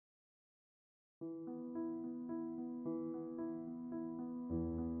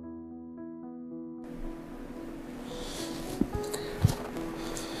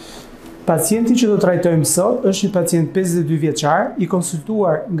Pacienti që do trajtojmë sot është një pacient 52 vjeçar, i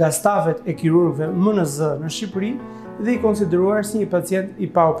konsultuar nga stafet e kirurgëve MNZ në Shqipëri dhe i konsideruar si një pacient i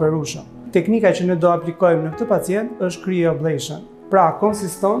paoperueshëm. Teknika që ne do aplikojmë në këtë pacient është cryoablation. Pra,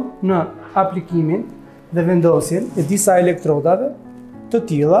 konsiston në aplikimin dhe vendosjen e disa elektrodave të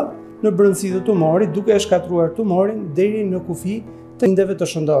tilla në brendësi të tumorit, duke e shkatruar tumorin deri në kufi të indeve të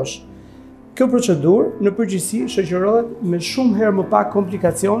shëndosh. Kjo procedurë në përgjithësi shoqërohet me shumë herë më pak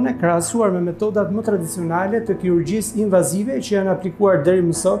komplikacione krahasuar me metodat më tradicionale të kirurgjisë invazive që janë aplikuar deri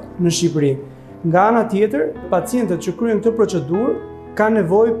më sot në Shqipëri. Nga ana tjetër, pacientët që kryejnë këtë procedurë kanë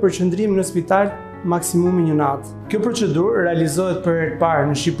nevojë për qëndrim në spital maksimumi një natë. Kjo procedurë realizohet për herë të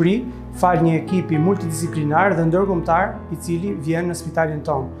parë në Shqipëri fal një ekipi multidisiplinar dhe ndërkombëtar i cili vjen në spitalin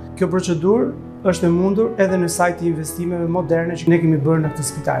tonë. Kjo procedurë është e mundur edhe në sajt të investimeve moderne që ne kemi bërë në këtë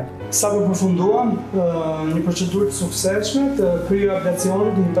spital. Sa përfunduam një procedurë të suksesshme të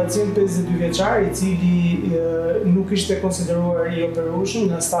cryoablacionit një pacient 52 vjeçar i cili nuk ishte konsideruar i operueshëm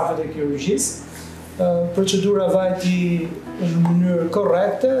nga stafet e kirurgjisë. Procedura vajti në mënyrë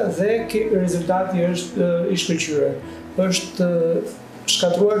korrekte dhe rezultati është i shkëlqyer. Është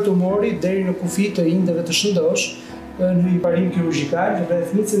shkatruar tumori deri në kufi të indeve të shëndosh në një parim kirurgjikal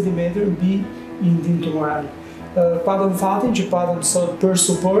rreth 1 cm mbi indin tumoral. Patëm fatin që patëm sot për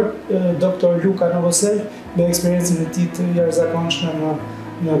suport Dr. Luka me eksperiencën e tij të jashtëzakonshme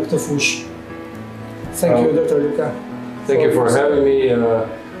në këtë fushë. Thank you, Dr. Luka. Thank you for having me.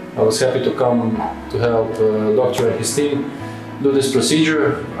 I was happy to come to help the doctor and his team do this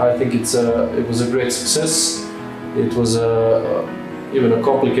procedure. I think it was a great success. It was even a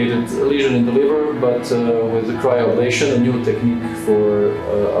complicated lesion in the liver, but with the cryoablation, a new technique for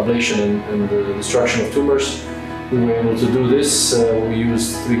ablation and the destruction of tumors, we were able to do this. We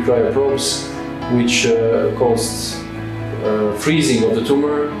used 3 cryoprobes, which caused freezing of the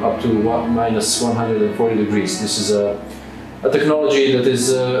tumor up to minus 140 degrees. This is a technology that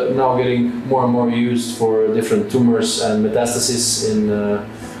is now getting more and more used for different tumors and metastases in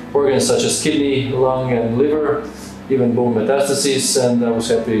organs such as kidney, lung, and liver, even bone metastases, and I was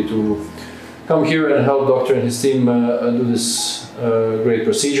happy to come here and help Doctor and his team do this great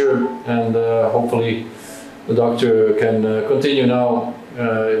procedure, and hopefully the doctor can continue now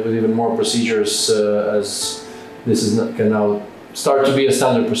with even more procedures as this can now start to be a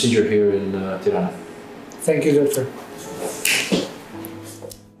standard procedure here in Tirana. Thank you, Doctor.